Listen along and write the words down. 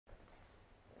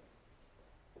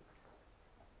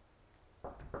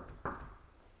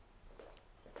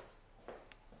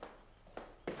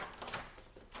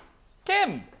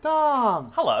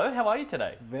Tom! Hello, how are you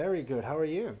today? Very good. How are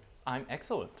you? I'm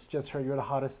excellent. Just heard you're the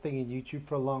hottest thing in YouTube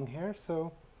for long hair,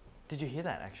 so... Did you hear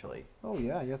that actually? Oh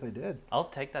yeah, yes I did. I'll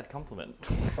take that compliment.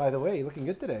 By the way, you're looking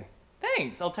good today.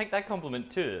 Thanks, I'll take that compliment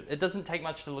too. It doesn't take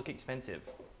much to look expensive.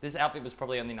 This outfit was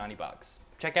probably only 90 bucks.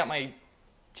 Check out my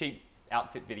cheap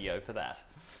outfit video for that.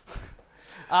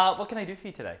 What can I do for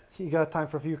you today? You got time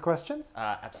for a few questions?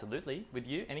 Absolutely. With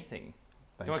you, anything.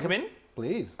 Thank You want to come in?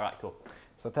 Please. All right, cool.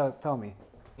 So tell me,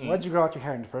 why'd you grow out your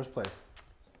hair in the first place?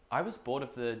 I was bored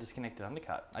of the disconnected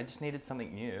undercut. I just needed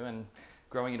something new, and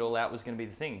growing it all out was going to be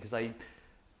the thing, because I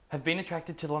have been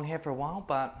attracted to long hair for a while,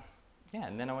 but yeah,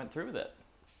 and then I went through with it.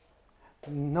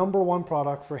 Number one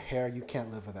product for hair you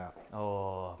can't live without.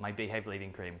 Oh, my Behave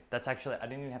leave-in cream. That's actually, I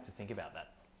didn't even have to think about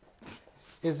that.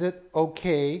 Is it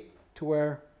okay to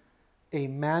wear a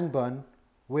man bun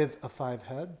with a 5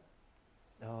 head?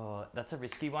 Oh, that's a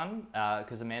risky one,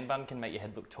 because a man bun can make your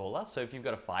head look taller. So if you've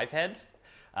got a 5 head,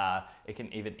 it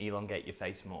can even elongate your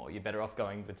face more. You're better off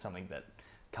going with something that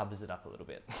covers it up a little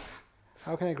bit.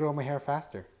 How can I grow my hair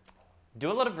faster?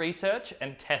 Do a lot of research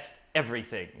and test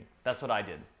everything. That's what I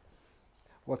did.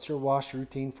 What's your wash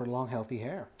routine for long, healthy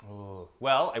hair? Oh.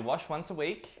 Well, I wash once a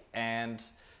week, and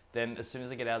then as soon as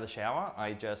I get out of the shower,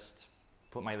 I just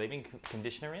put my leave-in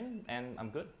conditioner in, and I'm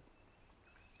good.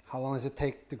 How long does it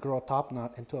take to grow a top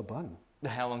knot into a bun?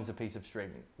 How long's a piece of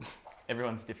string?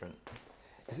 Everyone's different.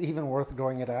 Is it even worth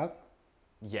growing it out?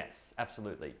 Yes,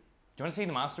 absolutely. Do you want to see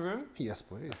the master room? Yes,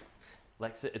 please.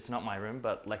 Lex, it's not my room,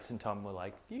 but Lex and Tom were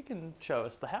like, you can show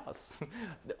us the house.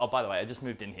 Oh, by the way, I just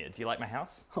moved in here. Do you like my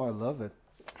house? Oh, I love it.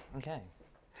 Okay.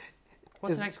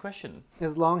 What's the next question?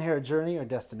 Is long hair a journey or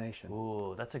destination?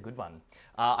 Ooh, that's a good one.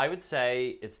 I would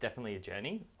say it's definitely a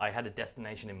journey. I had a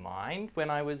destination in mind when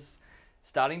I was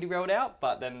starting to grow it out,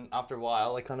 but then after a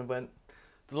while, I kind of went,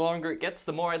 the longer it gets,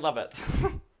 the more I love it.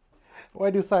 Why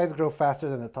do sides grow faster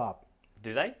than the top?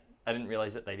 Do they? I didn't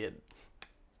realize that they did.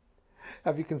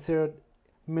 Have you considered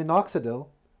minoxidil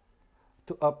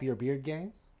to up your beard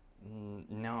gains?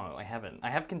 No, I haven't.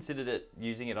 I have considered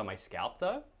using it on my scalp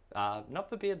though. Not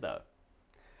for beard though.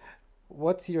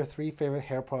 What's your 3 favorite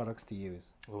hair products to use?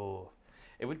 Oh,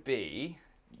 it would be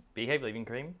Behave leave-in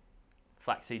cream,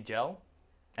 flaxseed gel,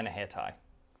 and a hair tie.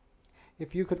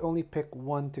 If you could only pick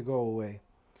one to go away,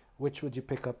 which would you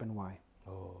pick up and why?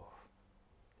 Oh,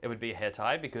 it would be a hair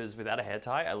tie, because without a hair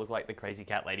tie, I look like the crazy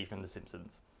cat lady from The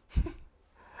Simpsons.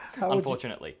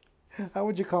 Unfortunately. How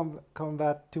would you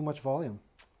combat too much volume?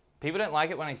 People don't like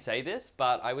it when I say this,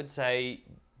 but I would say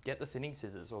get the thinning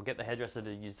scissors, or get the hairdresser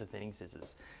to use the thinning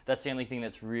scissors. That's the only thing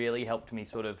that's really helped me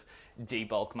sort of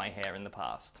debulk my hair in the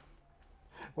past.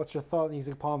 What's your thought on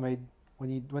using pomade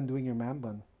when doing your man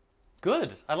bun?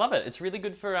 Good, I love it. It's really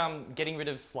good for getting rid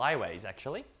of flyaways,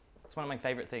 actually. It's one of my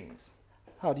favorite things.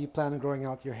 How do you plan on growing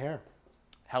out your hair?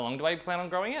 How long do I plan on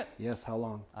growing it? Yes, how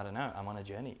long? I don't know, I'm on a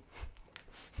journey.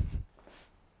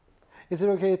 Is it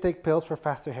okay to take pills for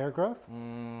faster hair growth?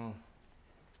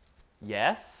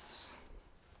 Yes.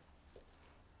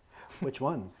 Which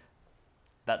ones?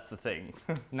 That's the thing.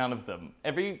 None of them.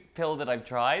 Every pill that I've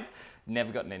tried,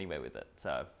 never gotten anywhere with it,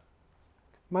 so.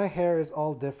 My hair is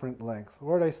all different lengths.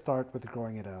 Where do I start with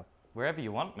growing it out? Wherever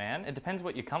you want, man. It depends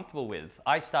what you're comfortable with.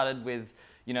 I started with,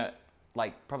 you know,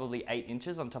 like probably 8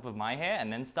 inches on top of my hair,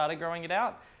 and then started growing it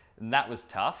out. And that was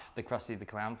tough, the Krusty the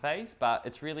Clown phase, but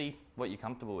it's really what you're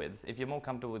comfortable with. If you're more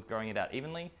comfortable with growing it out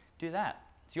evenly, do that.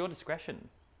 It's your discretion.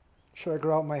 Should I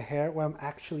grow out my hair when I'm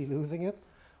actually losing it?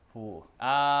 Ooh.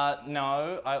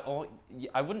 No,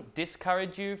 I wouldn't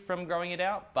discourage you from growing it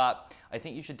out, but I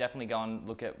think you should definitely go and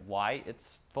look at why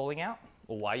it's falling out,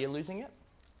 or why you're losing it.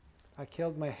 I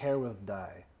killed my hair with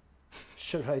dye.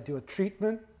 Should I do a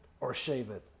treatment or shave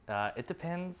it? It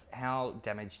depends how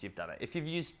damaged you've done it. If you've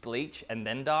used bleach and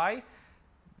then dye,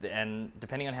 and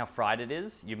depending on how fried it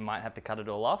is, you might have to cut it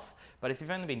all off. But if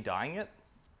you've only been dyeing it,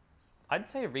 I'd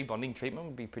say a rebonding treatment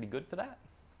would be pretty good for that.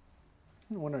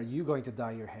 When are you going to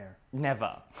dye your hair?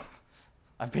 Never.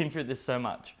 I've been through this so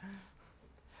much.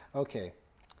 Okay,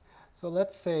 so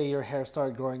let's say your hair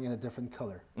started growing in a different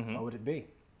color. What would it be?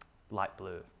 Light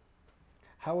blue.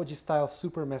 How would you style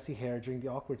super messy hair during the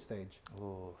awkward stage?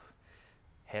 Ooh.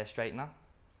 Hair straightener,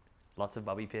 lots of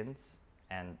bobby pins,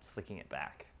 and slicking it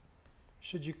back.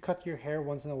 Should you cut your hair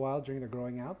once in a while during the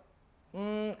growing out?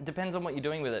 Depends on what you're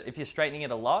doing with it. If you're straightening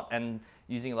it a lot and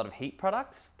using a lot of heat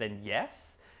products, then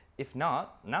yes. If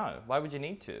not, no. Why would you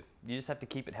need to? You just have to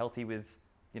keep it healthy with,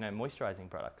 you know, moisturizing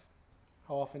products.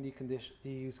 How often do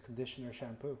you use conditioner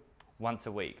shampoo? Once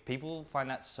a week. People find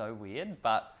that so weird,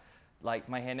 but like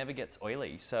my hair never gets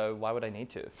oily, so why would I need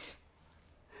to?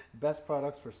 Best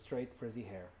products for straight frizzy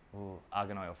hair. Ooh,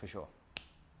 argan oil for sure.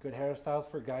 Good hairstyles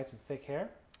for guys with thick hair.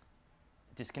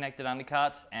 Disconnected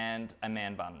undercut and a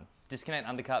man bun. Disconnect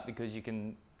undercut because you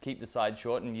can keep the side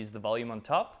short and use the volume on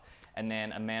top, and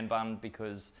then a man bun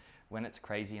because when it's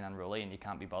crazy and unruly and you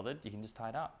can't be bothered, you can just tie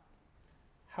it up.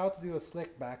 How to do a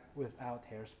slick back without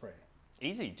hairspray.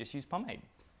 Easy, just use pomade.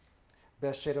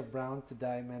 Best shade of brown to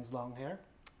dye men's long hair.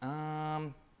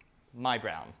 My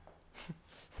brown.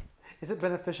 Is it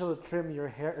beneficial to trim your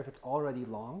hair if it's already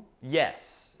long?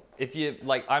 Yes. If you,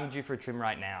 like, I'm due for a trim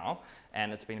right now,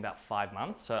 and it's been about 5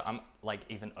 months, so I'm like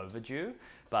even overdue.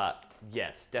 But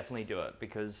yes, definitely do it,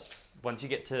 because once you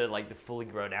get to like the fully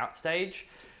grown out stage,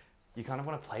 you kind of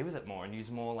want to play with it more and use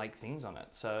more like things on it.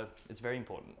 So it's very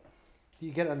important. Do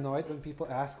you get annoyed when people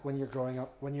ask when you're growing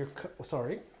up,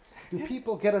 do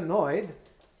people get annoyed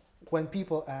when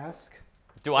people ask?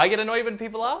 Do I get annoyed when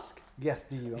people ask? Yes,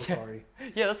 do you? I'm sorry.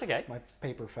 Yeah, that's okay. My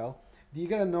paper fell. Do you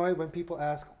get annoyed when people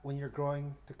ask when you're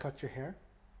going to cut your hair?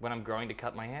 When I'm growing to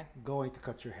cut my hair? Going to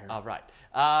cut your hair. Oh, right.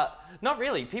 Not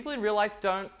really. People in real life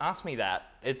don't ask me that.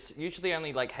 It's usually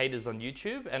only like haters on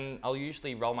YouTube, and I'll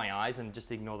usually roll my eyes and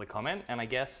just ignore the comment. And I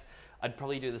guess I'd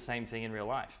probably do the same thing in real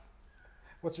life.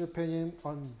 What's your opinion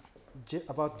on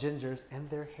about gingers and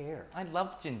their hair? I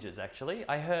love gingers, actually.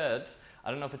 I heard,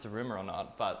 I don't know if it's a rumor or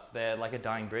not, but they're like a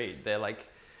dying breed. They're like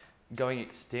going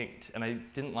extinct, and I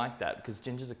didn't like that because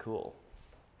gingers are cool.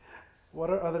 What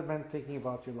are other men thinking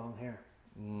about your long hair?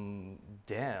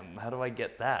 Damn, how do I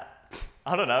get that?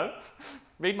 I don't know.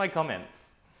 Read my comments.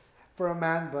 For a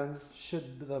man bun,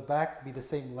 should the back be the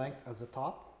same length as the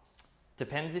top?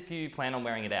 Depends if you plan on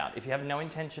wearing it out. If you have no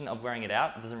intention of wearing it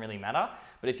out, it doesn't really matter.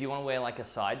 But if you want to wear like a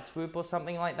side swoop or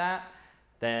something like that,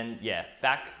 then yeah,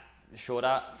 back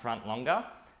shorter, front longer.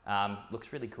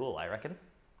 Looks really cool, I reckon.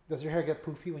 Does your hair get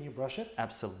poofy when you brush it?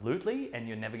 Absolutely, and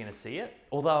you're never going to see it.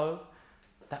 Although,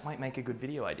 that might make a good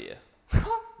video idea.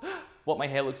 What my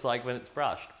hair looks like when it's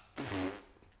brushed.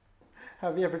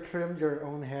 Have you ever trimmed your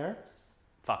own hair?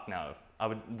 Fuck no, I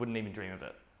wouldn't even dream of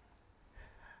it.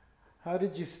 How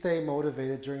did you stay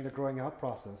motivated during the growing out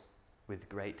process? With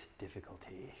great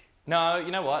difficulty. No,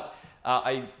 you know what?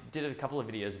 I did a couple of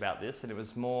videos about this, and it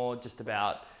was more just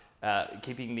about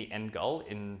keeping the end goal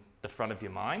in the front of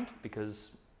your mind,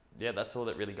 because yeah, that's all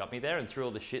that really got me there. And through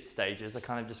all the shit stages, I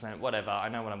kind of just went, whatever, I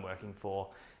know what I'm working for,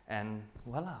 and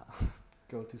voila.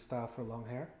 Go-to style for long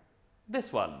hair?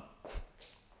 This one.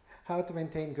 How to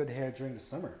maintain good hair during the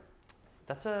summer?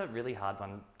 That's a really hard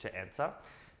one to answer.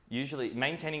 Usually,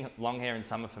 maintaining long hair in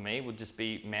summer for me would just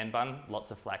be man bun,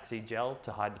 lots of flaxseed gel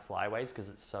to hide the flyaways because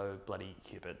it's so bloody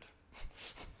cupid.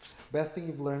 Best thing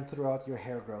you've learned throughout your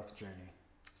hair growth journey?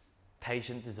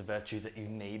 Patience is a virtue that you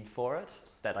need for it,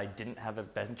 that I didn't have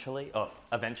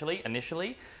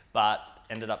initially, but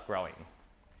ended up growing.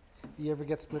 Do you ever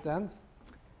get split ends?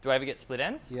 Do I ever get split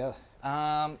ends? Yes.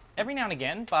 Every now and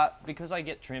again, but because I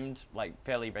get trimmed like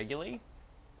fairly regularly,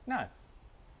 no.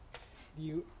 Do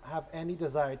you have any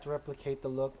desire to replicate the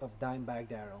look of Dimebag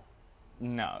Darrell?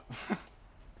 No.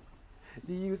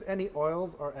 Do you use any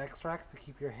oils or extracts to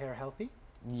keep your hair healthy?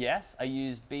 Yes, I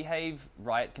use Behave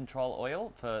Riot Control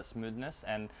oil for smoothness,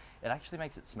 and it actually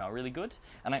makes it smell really good.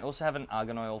 And I also have an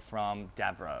argan oil from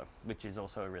Davro, which is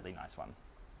also a really nice one.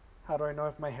 How do I know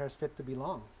if my hair's fit to be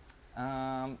long?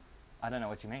 I don't know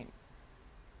what you mean.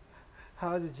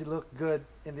 How did you look good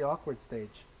in the awkward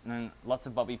stage? And lots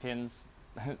of bobby pins,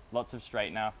 lots of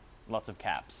straightener, lots of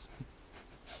caps.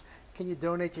 Can you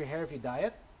donate your hair if you dye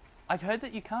it? I've heard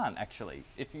that you can't, actually.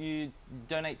 If you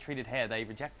donate treated hair, they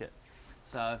reject it.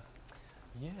 So,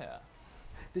 yeah.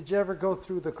 Did you ever go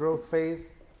through the growth phase?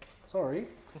 Sorry.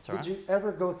 That's all right. Did you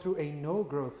ever go through a no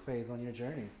growth phase on your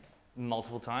journey?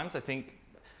 Multiple times. I think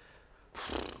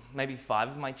maybe 5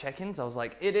 of my check-ins, I was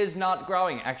like, it is not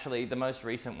growing. Actually, the most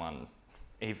recent one,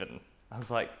 even. I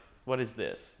was like, what is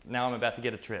this? Now I'm about to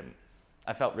get a trim.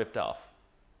 I felt ripped off.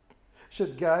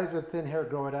 Should guys with thin hair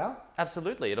grow it out?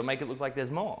 Absolutely. It'll make it look like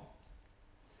there's more.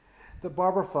 The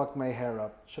barber fucked my hair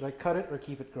up. Should I cut it or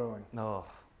keep it growing? No.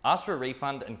 Ask for a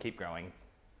refund and keep growing.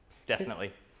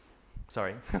 Definitely.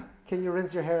 Sorry. Can you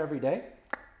rinse your hair every day?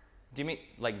 Do you mean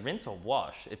like rinse or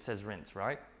wash? It says rinse,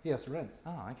 right? Yes, rinse.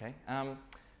 Oh, okay.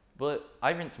 Well,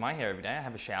 I rinse my hair every day. I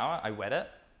have a shower. I wet it.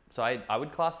 So I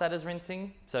would class that as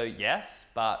rinsing. So yes,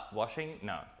 but washing,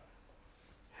 no.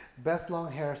 Best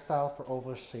long hairstyle for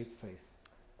oval shaped face?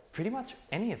 Pretty much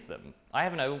any of them. I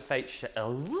have an oval face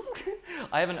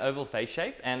I have an oval face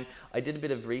shape, and I did a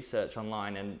bit of research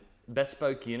online, and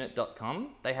bespokeunit.com,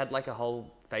 they had like a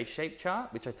whole face shape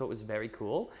chart, which I thought was very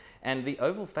cool. And the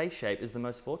oval face shape is the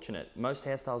most fortunate. Most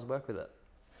hairstyles work with it.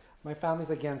 My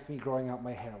family's against me growing out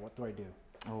my hair. What do I do?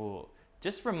 Oh,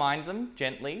 Just remind them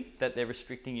gently that they're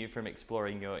restricting you from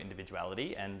exploring your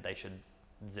individuality and they should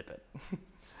zip it.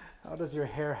 How does your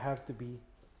hair have to be,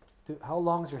 how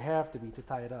long does your hair have to be to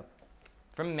tie it up?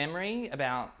 From memory,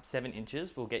 about 7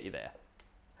 inches will get you there.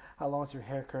 How long is your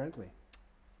hair currently?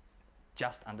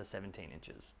 Just under 17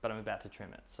 inches, but I'm about to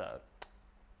trim it, so.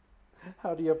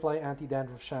 How do you apply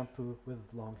anti-dandruff shampoo with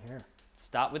long hair?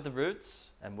 Start with the roots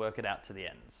and work it out to the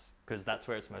ends, because that's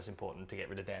where it's most important to get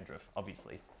rid of dandruff,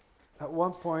 obviously. At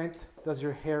one point, does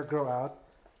your hair grow out,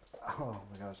 oh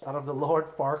my gosh, out of the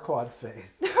Lord Farquaad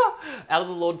phase? Out of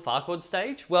the Lord Farquaad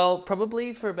stage? Well,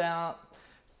 probably for about,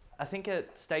 I think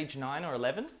at stage 9 or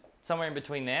 11, somewhere in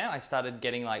between there, I started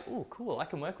getting like, oh, cool, I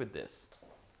can work with this.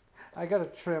 I got a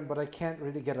trim, but I can't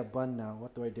really get a bun now.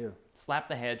 What do I do? Slap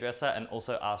the hairdresser and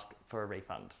also ask for a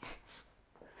refund.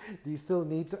 Do you still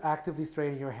need to actively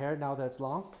straighten your hair now that it's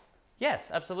long?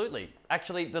 Yes, absolutely.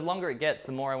 Actually, the longer it gets,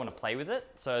 the more I want to play with it.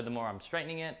 So the more I'm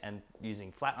straightening it and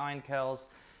using flat iron curls,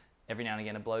 every now and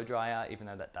again a blow dryer, even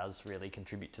though that does really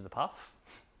contribute to the puff.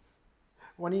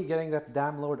 When are you getting that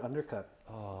damn Lord undercut?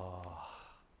 Oh,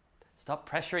 stop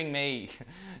pressuring me.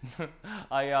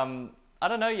 I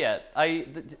don't know yet.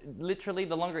 Literally,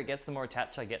 the longer it gets, the more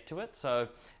attached I get to it. So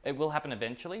it will happen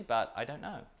eventually, but I don't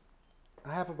know.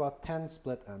 I have about 10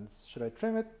 split ends. Should I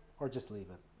trim it or just leave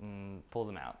it? Pull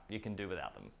them out. You can do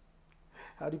without them.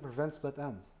 How do you prevent split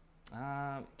ends?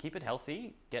 Keep it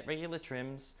healthy, get regular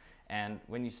trims, and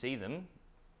when you see them,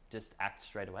 just act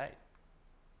straight away.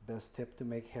 Best tip to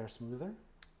make hair smoother?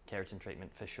 Keratin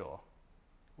treatment for sure.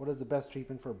 What is the best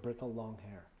treatment for brittle long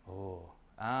hair? Oh,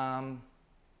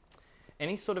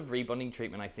 any sort of rebonding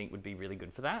treatment I think would be really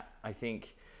good for that. I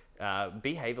think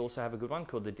Behave also have a good one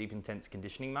called the Deep Intense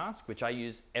Conditioning Mask, which I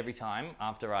use every time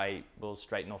after I will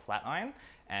straighten or flat iron,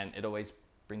 and it always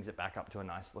brings it back up to a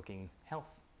nice looking health.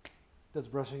 Does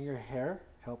brushing your hair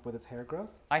help with its hair growth?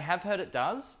 I have heard it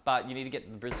does, but you need to get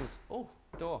the bristles, you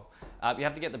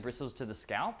have to get the bristles to the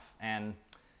scalp, and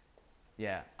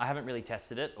yeah, I haven't really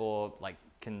tested it or like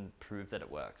can prove that it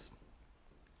works.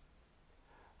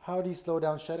 How do you slow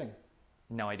down shedding?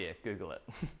 No idea, Google it.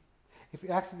 If you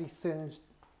accidentally singed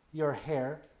your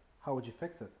hair, how would you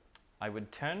fix it? I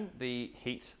would turn the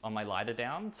heat on my lighter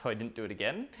down so I didn't do it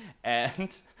again, and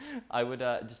I would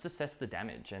just assess the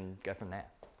damage and go from there.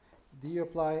 Do you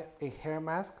apply a hair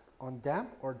mask on damp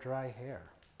or dry hair?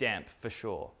 Damp, for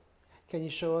sure. Can you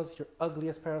show us your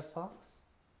ugliest pair of socks?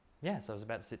 Yes, I was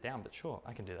about to sit down, but sure,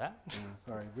 I can do that.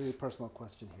 Sorry, really personal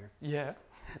question here. Yeah.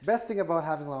 Best thing about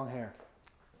having long hair?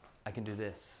 I can do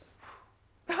this.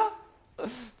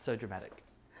 So dramatic.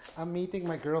 I'm meeting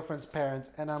my girlfriend's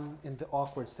parents and I'm in the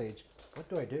awkward stage. What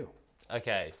do I do?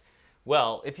 Okay.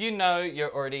 Well, if you know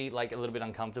you're already like a little bit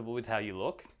uncomfortable with how you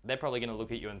look, they're probably going to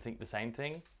look at you and think the same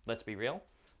thing. Let's be real.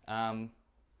 My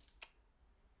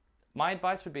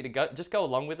advice would be to just go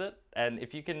along with it. And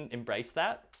if you can embrace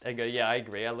that and go, yeah, I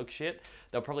agree, I look shit,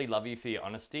 they'll probably love you for your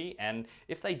honesty. And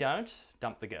if they don't,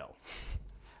 dump the girl.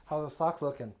 How's the socks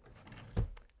looking?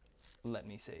 Let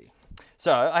me see.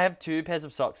 So I have 2 pairs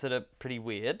of socks that are pretty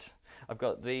weird. I've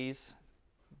got these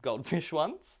goldfish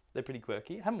ones. They're pretty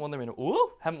quirky. Haven't worn them in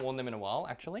a while,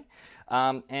 actually.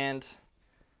 And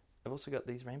I've also got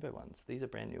these rainbow ones. These are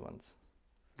brand new ones.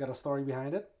 Got a story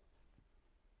behind it?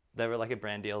 They were like a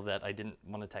brand deal that I didn't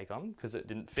want to take on because it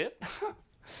didn't fit.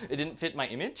 It didn't fit my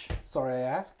image. Sorry I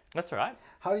asked. That's all right.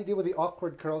 How do you deal with the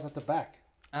awkward curls at the back?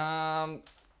 A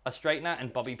straightener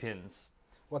and bobby pins.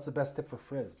 What's the best tip for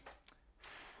frizz?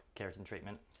 Keratin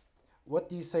treatment. What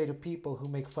do you say to people who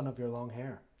make fun of your long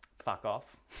hair? Fuck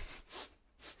off.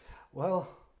 Well,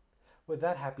 with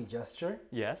that happy gesture,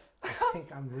 Yes. I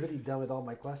think I'm really done with all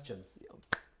my questions.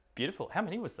 Beautiful. How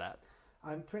many was that?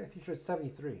 I'm pretty sure it's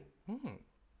 73. Where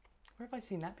have I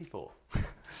seen that before?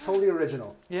 Totally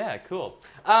original. Yeah, cool.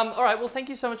 All right, well, thank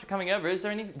you so much for coming over. Do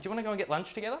you want to go and get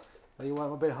lunch together? Tell you what,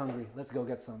 I'm a bit hungry. Let's go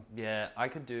get some. Yeah, I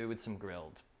could do with some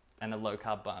grilled and a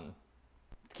low-carb bun.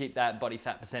 Keep that body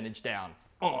fat percentage down.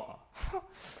 Oh.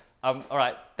 All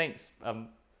right, thanks.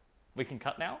 We can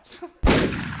cut now?